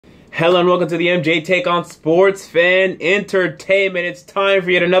Hello and welcome to the MJ Take on Sports Fan Entertainment. It's time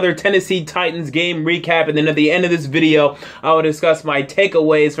for yet another Tennessee Titans game recap, and then at the end of this video, I will discuss my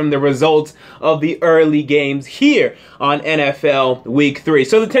takeaways from the results of the early games here on NFL Week 3.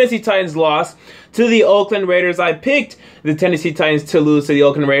 So the Tennessee Titans lost to the Oakland Raiders. I picked the Tennessee Titans to lose to the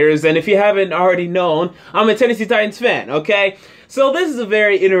Oakland Raiders, and if you haven't already known, I'm a Tennessee Titans fan, okay? So this is a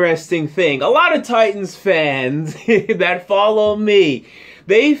very interesting thing. A lot of Titans fans that follow me,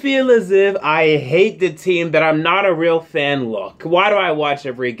 they feel as if I hate the team, that I'm not a real fan. Look, why do I watch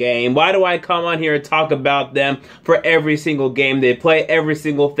every game? Why do I come on here and talk about them for every single game they play, every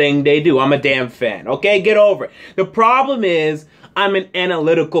single thing they do? I'm a damn fan, okay? Get over it. The problem is, I'm an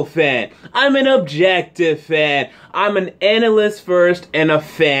analytical fan. I'm an objective fan. I'm an analyst first and a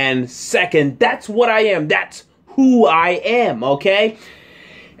fan second. That's what I am. That's who I am, okay?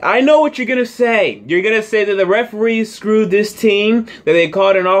 I know what you're going to say. You're going to say that the referees screwed this team, that they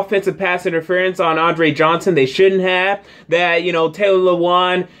called an offensive pass interference on Andre Johnson. They shouldn't have. That, Taylor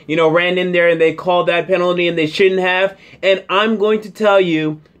Lewan, ran in there and they called that penalty and they shouldn't have. And I'm going to tell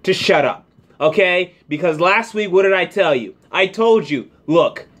you to shut up, okay? Because last week, what did I tell you? I told you,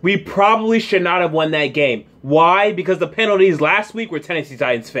 look, we probably should not have won that game. Why? Because the penalties last week were Tennessee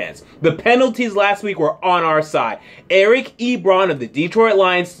Titans fans. The penalties last week were on our side. Eric Ebron of the Detroit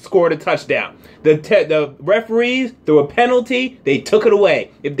Lions scored a touchdown. The referees threw a penalty. They took it away.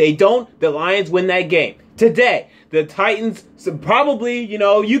 If they don't, the Lions win that game. Today, the Titans probably,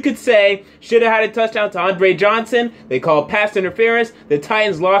 you could say, should have had a touchdown to Andre Johnson. They called pass interference. The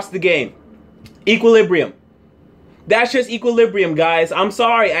Titans lost the game. Equilibrium. That's just equilibrium, guys. I'm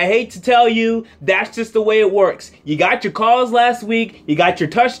sorry. I hate to tell you, that's just the way it works. You got your calls last week. You got your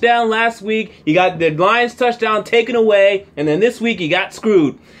touchdown last week. You got the Lions touchdown taken away. And then this week, you got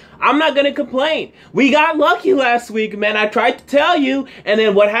screwed. I'm not going to complain. We got lucky last week, man. I tried to tell you. And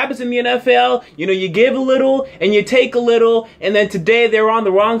then what happens in the NFL, you give a little and you take a little. And then today they were on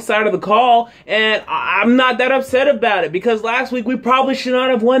the wrong side of the call. And I'm not that upset about it because last week we probably should not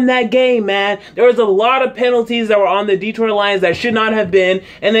have won that game, man. There was a lot of penalties that were on the Detroit Lions that should not have been.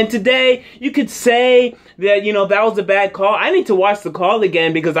 And then today you could say that, that was a bad call. I need to watch the call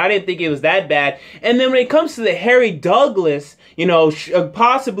again because I didn't think it was that bad. And then when it comes to the Harry Douglas,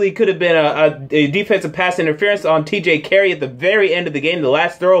 possibly could have been a defensive pass interference on T.J. Carey at the very end of the game, the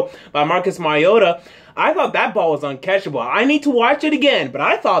last throw by Marcus Mariota. I thought that ball was uncatchable. I need to watch it again, but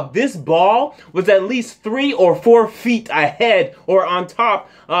I thought this ball was at least 3 or 4 feet ahead or on top,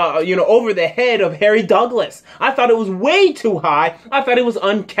 over the head of Harry Douglas. I thought it was way too high. I thought it was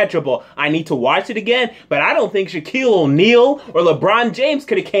uncatchable. I need to watch it again, but I don't think Shaquille O'Neal or LeBron James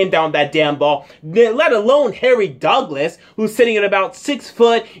could have came down that damn ball, let alone Harry Douglas, who's sitting at about 6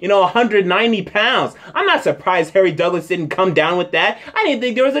 foot, 190 pounds. I'm not surprised Harry Douglas didn't come down with that. I didn't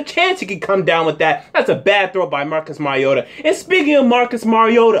think there was a chance he could come down with that. That's a bad throw by Marcus Mariota. And speaking of Marcus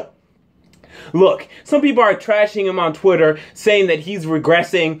Mariota, look, some people are trashing him on Twitter, saying that he's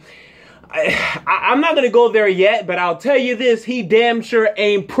regressing. I'm not going to go there yet, but I'll tell you this, he damn sure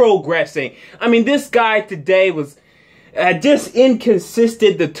ain't progressing. I mean, this guy today was just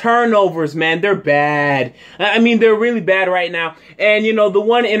inconsistent. The turnovers, man, they're bad. I mean, they're really bad right now. And, the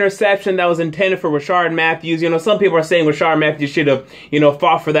one interception that was intended for Rashard Matthews, some people are saying Rashard Matthews should have,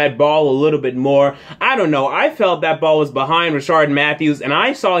 fought for that ball a little bit more. I don't know. I felt that ball was behind Rashard Matthews, and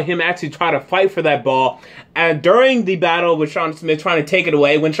I saw him actually try to fight for that ball. And during the battle with Sean Smith trying to take it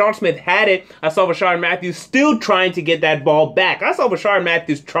away, when Sean Smith had it, I saw Rashard Matthews still trying to get that ball back. I saw Rashard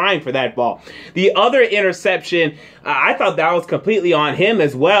Matthews trying for that ball. The other interception, I thought that was completely on him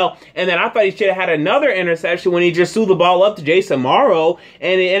as well. And then I thought he should have had another interception when he just threw the ball up to Jason Morrow,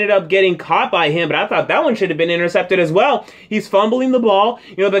 and it ended up getting caught by him. But I thought that one should have been intercepted as well. He's fumbling the ball.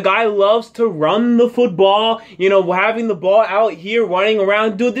 The guy loves to run the football, having the ball out here running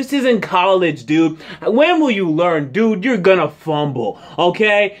around. Dude, this isn't college, dude. When will you learn? Dude, you're gonna fumble,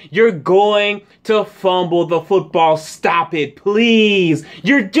 okay? You're going to fumble the football. Stop it, please.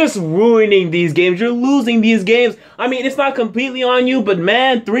 You're just ruining these games. You're losing these games. I mean, it's not completely on you, but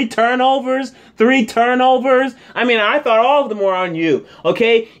man, 3 turnovers. I mean, I thought all of them were on you,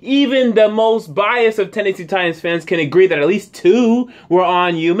 okay? Even the most biased of Tennessee Titans fans can agree that at least 2 were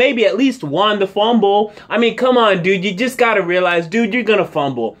on you. Maybe at least 1, the fumble. I mean, come on, dude. You just gotta realize, dude, you're gonna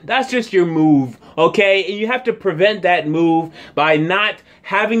fumble. That's just your move, okay? And you have to prevent that move by not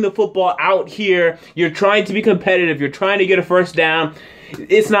having the football out here. You're trying to be competitive. You're trying to get a first down.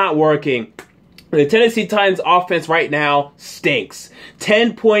 It's not working. The Tennessee Titans offense right now stinks.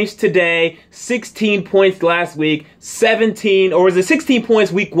 10 points today, 16 points last week, 17, or was it 16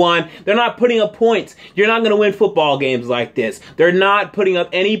 points week 1? They're not putting up points. You're not going to win football games like this. They're not putting up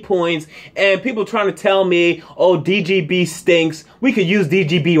any points, and people trying to tell me, oh, DGB stinks. We could use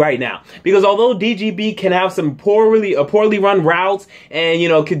DGB right now. Because although DGB can have some poorly run routes and, you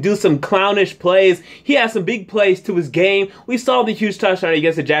know, could do some clownish plays, he has some big plays to his game. We saw the huge touchdown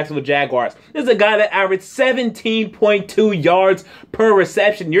against the Jacksonville Jaguars. This is a guy that averaged 17.2 yards per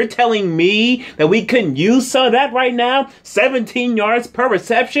reception. You're telling me that we couldn't use some of that right now? 17 yards per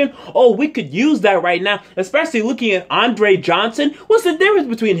reception? Oh, we could use that right now, especially looking at Andre Johnson. What's the difference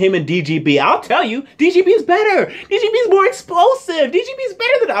between him and DGB? I'll tell you, DGB is better. DGB is more explosive. DGB is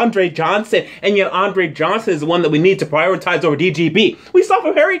better than Andre Johnson, and yet Andre Johnson is the one that we need to prioritize over DGB. We saw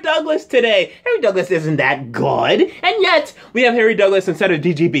from Harry Douglas today. Harry Douglas isn't that good, and yet we have Harry Douglas instead of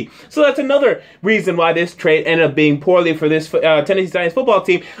DGB. So that's another reason why this trade ended up being poorly for this Tennessee Titans football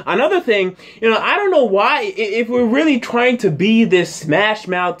team. Another thing, you know, I don't know why, if we're really trying to be this smash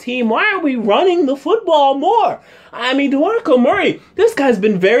mouth team, why are we running the football more? I mean, DeMarco Murray, this guy's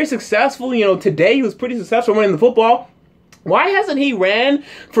been very successful. You know, today he was pretty successful running the football. Why hasn't he ran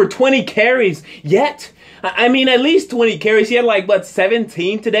for 20 carries yet? I mean, at least 20 carries. He had like, what,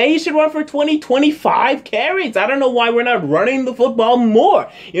 17 today? He should run for 20, 25 carries. I don't know why we're not running the football more.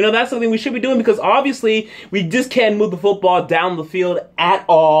 You know, that's something we should be doing because obviously we just can't move the football down the field at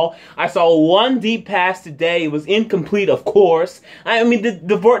all. I saw one deep pass today. It was incomplete, of course. I mean,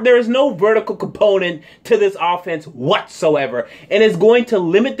 there is no vertical component to this offense whatsoever. And it's going to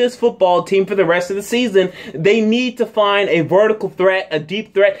limit this football team for the rest of the season. They need to find a vertical threat, a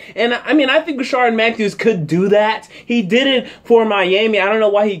deep threat. And I mean, I think Rashard Matthews could do that. He did it for Miami. I don't know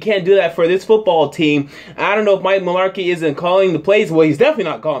why he can't do that for this football team. I don't know if Mike Mularkey isn't calling the plays. Well, he's definitely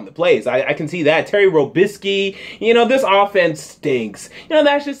not calling the plays. I can see that. Terry Robisky, you know, this offense stinks. You know,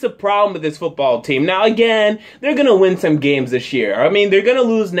 that's just the problem with this football team. Now, again, they're going to win some games this year. I mean, they're going to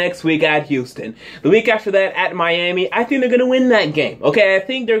lose next week at Houston. The week after that at Miami, I think they're going to win that game. Okay, I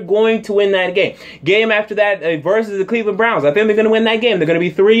think they're going to win that game. Game after that versus the Cleveland Browns, I think they're going to win that game. They're going to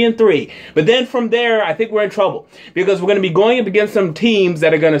be 3-3. But then from there, I think we're in trouble because we're going to be going up against some teams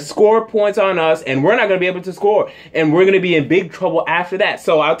that are going to score points on us and we're not going to be able to score, and we're going to be in big trouble after that.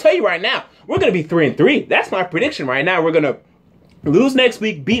 So I'll tell you right now, we're going to be 3-3. That's my prediction right now. We're going to lose next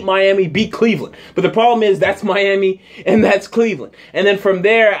week, beat Miami, beat Cleveland. But the problem is that's Miami and that's Cleveland. And then from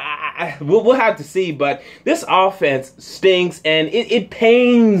there, we'll have to see. But this offense stinks, and it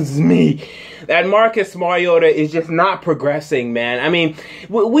pains me that Marcus Mariota is just not progressing, man. I mean,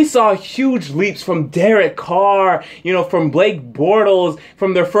 we saw huge leaps from Derek Carr, you know, from Blake Bortles,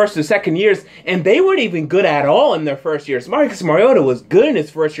 from their first to second years, and they weren't even good at all in their first years. Marcus Mariota was good in his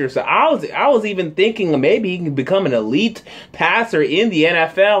first year, so I was even thinking maybe he can become an elite passer in the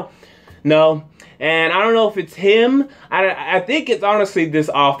NFL. No. And I don't know if it's him. I think it's honestly this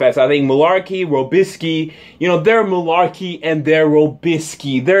offense. I think Mularkey, Robisky, you know, they're Mularkey and they're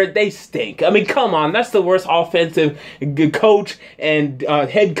Robisky. They stink. I mean, come on. That's the worst offensive coach and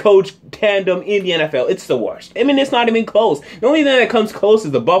head coach tandem in the NFL. It's the worst. I mean, it's not even close. The only thing that comes close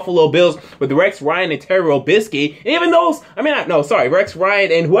is the Buffalo Bills with Rex Ryan and Terry Robisky. And even those, Rex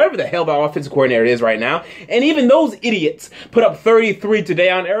Ryan and whoever the hell the offensive coordinator is right now. And even those idiots put up 33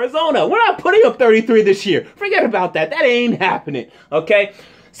 today on Arizona. We're not putting up 33 this year. Forget about that. That ain't happening. Okay?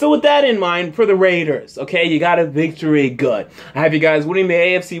 So with that in mind, for the Raiders, okay, you got a victory. Good. I have you guys winning the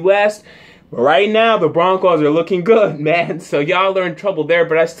AFC West. Right now, the Broncos are looking good, man. So y'all are in trouble there,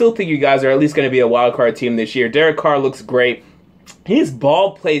 but I still think you guys are at least going to be a wild card team this year. Derek Carr looks great. His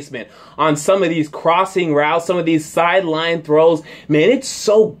ball placement on some of these crossing routes, some of these sideline throws, man, it's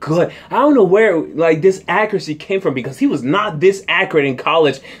so good. I don't know where like this accuracy came from because he was not this accurate in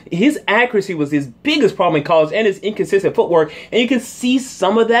college. His accuracy was his biggest problem in college and his inconsistent footwork, and you can see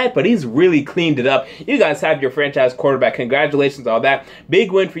some of that, but he's really cleaned it up. You guys have your franchise quarterback. Congratulations on that.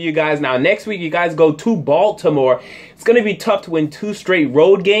 Big win for you guys. Now, next week, you guys go to Baltimore. It's going to be tough to win 2 straight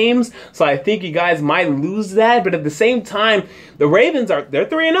road games, so I think you guys might lose that, but at the same time, the Ravens they're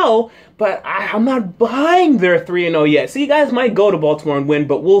 3-0, but I'm not buying their 3-0 yet. So you guys might go to Baltimore and win,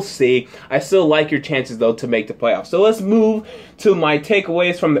 but we'll see. I still like your chances, though, to make the playoffs. So let's move to my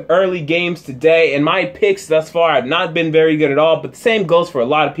takeaways from the early games today. And my picks thus far have not been very good at all, but the same goes for a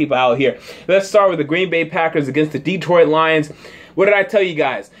lot of people out here. Let's start with the Green Bay Packers against the Detroit Lions. What did I tell you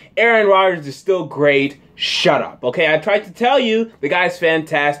guys? Aaron Rodgers is still great. Shut up, okay? I tried to tell you, the guy's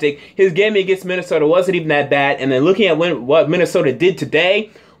fantastic. His game against Minnesota wasn't even that bad. And then looking at what Minnesota did today,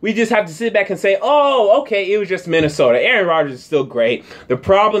 we just have to sit back and say, oh, okay, it was just Minnesota. Aaron Rodgers is still great. The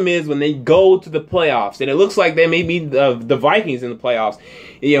problem is when they go to the playoffs, and it looks like they may be the Vikings in the playoffs,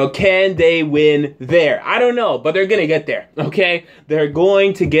 you know, can they win there? I don't know, but they're going to get there, okay? They're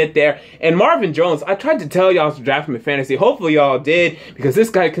going to get there. And Marvin Jones, I tried to tell y'all to draft him in fantasy. Hopefully y'all did, because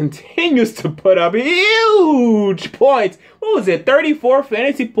this guy continues to put up huge points. What was it, 34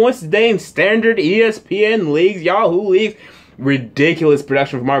 fantasy points today in standard ESPN leagues, Yahoo leagues? Ridiculous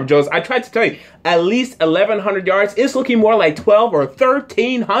production from Marvin Jones. I tried to tell you, at least 1,100 yards. It's looking more like 12 or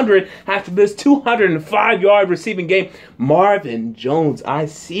 1,300 after this 205-yard receiving game. Marvin Jones, I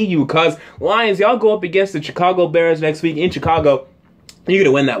see you, cuz Lions, y'all go up against the Chicago Bears next week in Chicago. You're going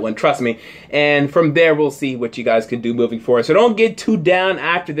to win that one, trust me. And from there, we'll see what you guys can do moving forward. So don't get too down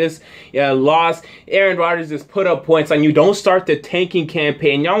after this loss. Aaron Rodgers just put up points on you. Don't start the tanking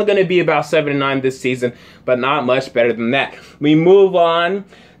campaign. Y'all are going to be about 7-9 this season, but not much better than that. We move on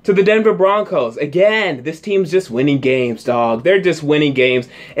to the Denver Broncos. Again, this team's just winning games, dog. They're just winning games.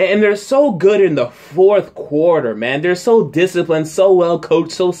 And they're so good in the fourth quarter, man. They're so disciplined, so well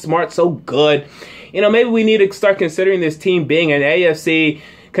coached, so smart, so good. You know, maybe we need to start considering this team being an AFC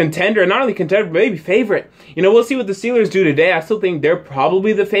contender, not only contender, but maybe favorite. You know, we'll see what the Steelers do today. I still think they're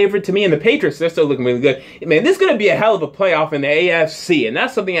probably the favorite to me. And the Patriots, they're still looking really good. Man, this is going to be a hell of a playoff in the AFC. And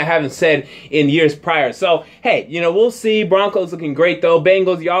that's something I haven't said in years prior. So, hey, you know, we'll see. Broncos looking great, though.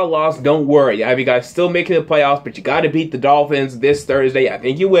 Bengals, y'all lost. Don't worry. I have you guys still making the playoffs, but you got to beat the Dolphins this Thursday. I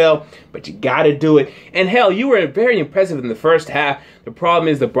think you will, but you got to do it. And, hell, you were very impressive in the first half. The problem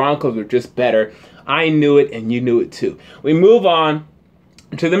is the Broncos were just better. I knew it, and you knew it, too. We move on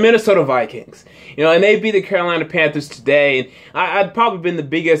to the Minnesota Vikings. You know, and they beat the Carolina Panthers today. And I've probably been the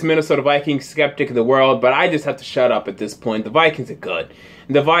biggest Minnesota Vikings skeptic in the world, but I just have to shut up at this point. The Vikings are good.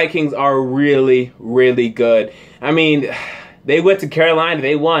 The Vikings are really, really good. I mean, they went to Carolina.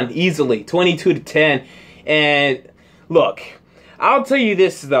 They won easily, 22-10. And look, I'll tell you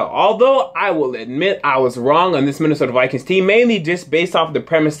this, though. Although I will admit I was wrong on this Minnesota Vikings team, mainly just based off of the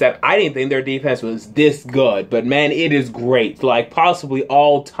premise that I didn't think their defense was this good. But, man, it is great. Like, possibly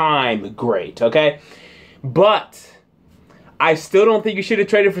all-time great, okay? But I still don't think you should have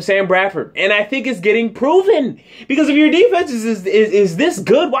traded for Sam Bradford. And I think it's getting proven. Because if your defense is this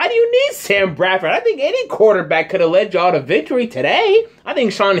good, why do you need Sam Bradford? I think any quarterback could have led y'all to victory today. I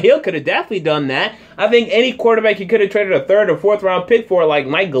think Sean Hill could have definitely done that. I think any quarterback you could have traded a third or fourth round pick for, like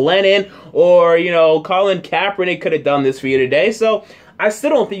Mike Glennon or, you know, Colin Kaepernick, could have done this for you today. So I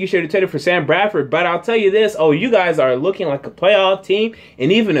still don't think you should have traded for Sam Bradford, but I'll tell you this, you guys are looking like a playoff team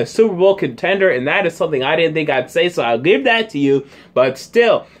and even a Super Bowl contender, and that is something I didn't think I'd say, so I'll give that to you. But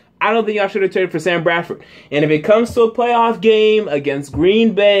still, I don't think y'all should have traded for Sam Bradford. And if it comes to a playoff game against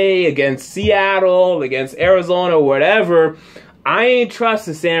Green Bay, against Seattle, against Arizona, whatever, I ain't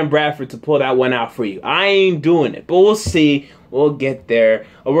trusting Sam Bradford to pull that one out for you. I ain't doing it, but we'll see. We'll get there.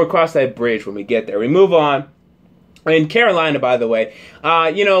 We'll cross that bridge when we get there. We move on. In Carolina, by the way,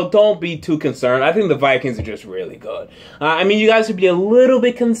 you know, don't be too concerned. I think the Vikings are just really good. I mean, you guys should be a little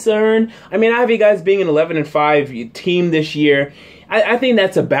bit concerned. I mean, I have you guys being an 11-5 team this year. I think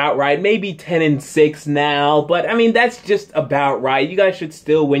that's about right. Maybe 10-6 now, but I mean, that's just about right. You guys should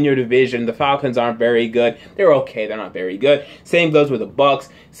still win your division. The Falcons aren't very good. They're okay. They're not very good. Same goes with the Bucks.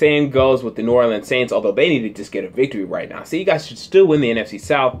 Same goes with the New Orleans Saints, although they need to just get a victory right now. So you guys should still win the NFC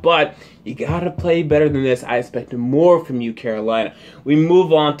South, but you got to play better than this. I expect more from you, Carolina. We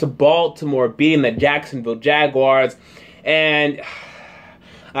move on to Baltimore beating the Jacksonville Jaguars, and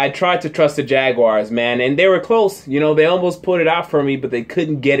I tried to trust the Jaguars, man, and they were close. You know, they almost put it out for me, but they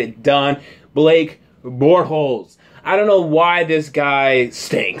couldn't get it done. Blake Bortles. I don't know why this guy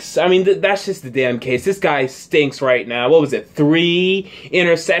stinks. I mean, that's just the damn case. This guy stinks right now. What was it? 3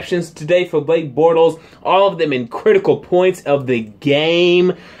 interceptions today for Blake Bortles. All of them in critical points of the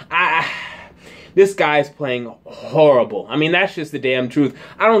game. This guy's playing horrible. I mean, that's just the damn truth.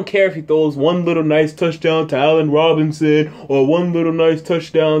 I don't care if he throws one little nice touchdown to Allen Robinson or one little nice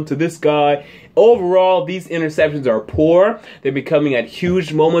touchdown to this guy. Overall, these interceptions are poor. They're becoming at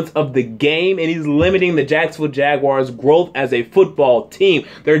huge moments of the game, and he's limiting the Jacksonville Jaguars' growth as a football team.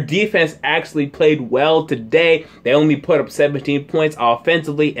 Their defense actually played well today. They only put up 17 points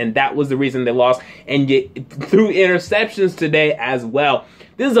offensively, and that was the reason they lost. And yet, threw interceptions today as well.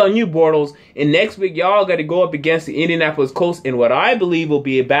 This is on you, Bortles. And next week, y'all got to go up against the Indianapolis Colts in what I believe will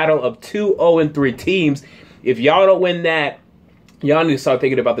be a battle of 2 0-3 teams. If y'all don't win that, y'all need to start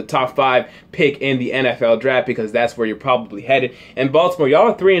thinking about the top 5 pick in the NFL draft, because that's where you're probably headed. And Baltimore, y'all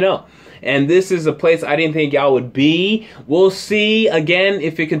are 3-0. and this is a place I didn't think y'all would be. We'll see again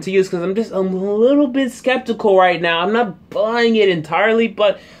if it continues, because I'm a little bit skeptical right now. I'm not buying it entirely,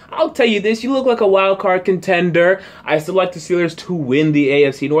 but I'll tell you this, you look like a wild card contender. I still like the Steelers to win the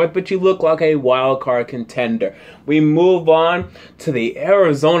AFC North, but you look like a wild card contender. We move on to the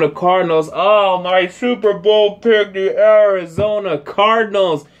Arizona Cardinals. Oh, my Super Bowl pick, the Arizona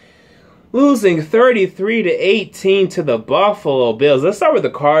Cardinals, losing 33-18 to the Buffalo Bills. Let's start with the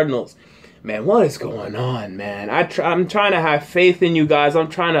Cardinals. Man, what is going on, man? I'm trying to have faith in you guys. I'm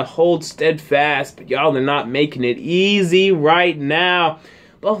trying to hold steadfast, but y'all are not making it easy right now.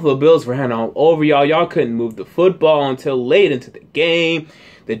 Buffalo Bills ran all over y'all. Y'all couldn't move the football until late into the game.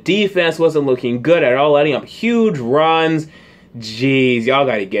 The defense wasn't looking good at all, letting up huge runs. Jeez, y'all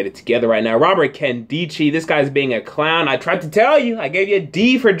got to get it together right now. Robert Kendichi, this guy's being a clown. I tried to tell you. I gave you a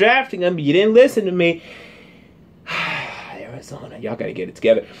D for drafting him, but you didn't listen to me. Arizona, y'all got to get it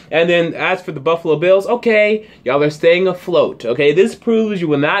together. And then as for the Buffalo Bills, okay, y'all are staying afloat. Okay, this proves you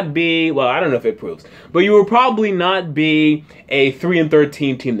will not be, well, I don't know if it proves, but you will probably not be a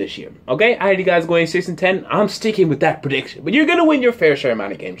 3-13 team this year. Okay, I had you guys going 6-10. I'm sticking with that prediction. But you're going to win your fair share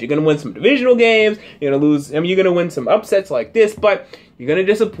amount of games. You're going to win some divisional games. You're going to lose, you're going to win some upsets like this, but you're going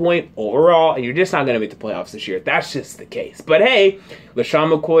to disappoint overall, and you're just not going to make the playoffs this year. That's just the case. But hey, LaShawn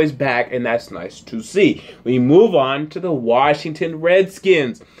McCoy's back, and that's nice to see. We move on to the Washington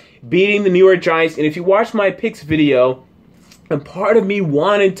Redskins beating the New York Giants. And if you watch my picks video, and part of me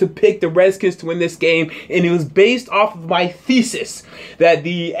wanted to pick the Redskins to win this game, and it was based off of my thesis that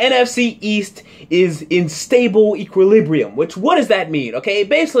the NFC East is in stable equilibrium. Which, what does that mean? Okay, it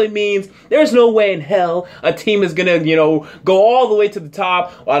basically means there's no way in hell a team is gonna, go all the way to the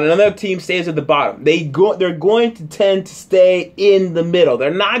top while another team stays at the bottom. They're going to tend to stay in the middle.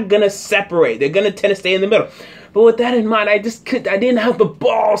 They're not gonna separate. They're gonna tend to stay in the middle. But with that in mind, I didn't have the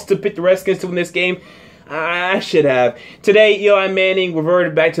balls to pick the Redskins to win this game. I should have. Today, Eli Manning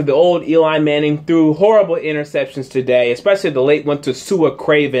reverted back to the old Eli Manning, threw horrible interceptions today, especially the late one to Sua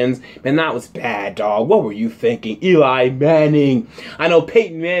Cravens. Man, that was bad, dog. What were you thinking? Eli Manning. I know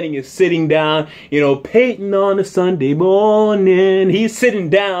Peyton Manning is sitting down, Peyton on a Sunday morning. He's sitting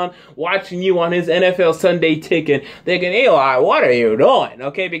down watching you on his NFL Sunday ticket, thinking, Eli, what are you doing?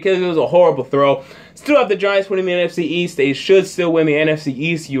 Okay, because it was a horrible throw. Still have the Giants winning the NFC East. They should still win the NFC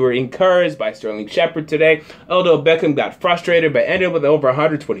East. You were encouraged by Sterling Shepard today. Odell Beckham got frustrated but ended with over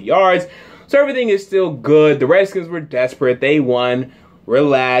 120 yards. So everything is still good. The Redskins were desperate. They won.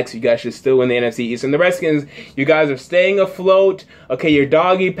 Relax. You guys should still win the NFC East. And the Redskins, you guys are staying afloat. Okay, you're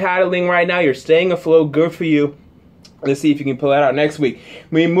doggy paddling right now. You're staying afloat. Good for you. Let's see if you can pull that out next week.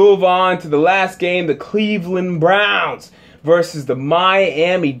 We move on to the last game, the Cleveland Browns versus the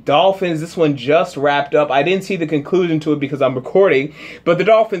Miami Dolphins. This one just wrapped up. I didn't see the conclusion to it because I'm recording, but the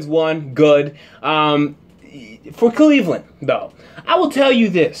Dolphins won. Good. For Cleveland, though, I will tell you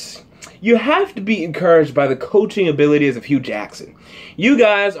this. You have to be encouraged by the coaching abilities of Hugh Jackson. You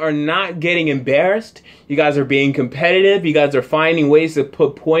guys are not getting embarrassed. You guys are being competitive. You guys are finding ways to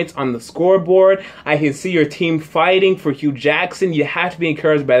put points on the scoreboard. I can see your team fighting for Hugh Jackson. You have to be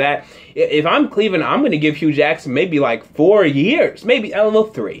encouraged by that. If I'm Cleveland, I'm going to give Hugh Jackson maybe like 4 years. Maybe, I don't know,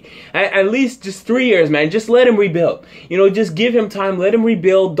 3. At least just 3 years, man. Just let him rebuild. Just give him time. Let him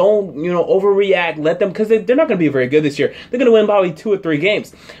rebuild. Don't, overreact. Let them, because they're not going to be very good this year. They're going to win probably 2 or 3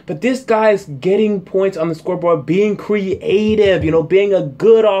 games. But this guy's getting points on the scoreboard, being creative, being a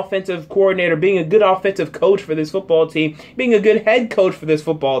good offensive coordinator, being a good offensive coach for this football team, being a good head coach for this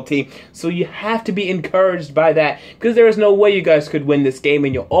football team. So you have to be encouraged by that, because there is no way you guys could win this game,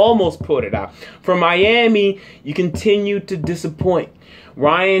 and you almost put it out. For Miami, you continue to disappoint.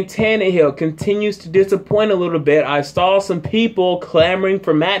 Ryan Tannehill continues to disappoint a little bit. I saw some people clamoring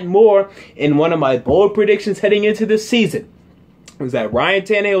for Matt Moore in one of my bold predictions heading into this season. Was that Ryan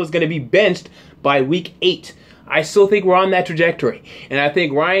Tannehill was going to be benched by week 8. I still think we're on that trajectory. And I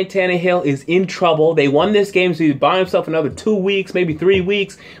think Ryan Tannehill is in trouble. They won this game, so he's buying himself another 2 weeks, maybe 3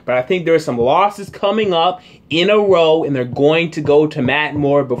 weeks. But I think there are some losses coming up in a row, and they're going to go to Matt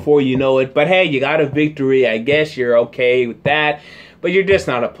Moore before you know it. But hey, you got a victory. I guess you're okay with that. But you're just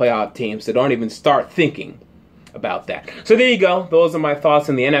not a playoff team, so don't even start thinking about that. So there you go. Those are my thoughts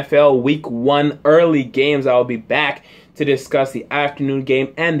on the NFL Week 1 early games. I'll be back to discuss the afternoon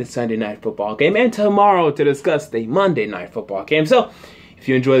game and the Sunday night football game, and tomorrow to discuss the Monday night football game. So if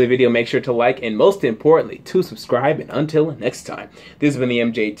you enjoyed the video, make sure to like, and most importantly, to subscribe. And until next time, this has been the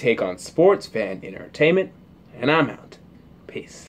MJ Take on Sports Fan Entertainment, and I'm out. Peace.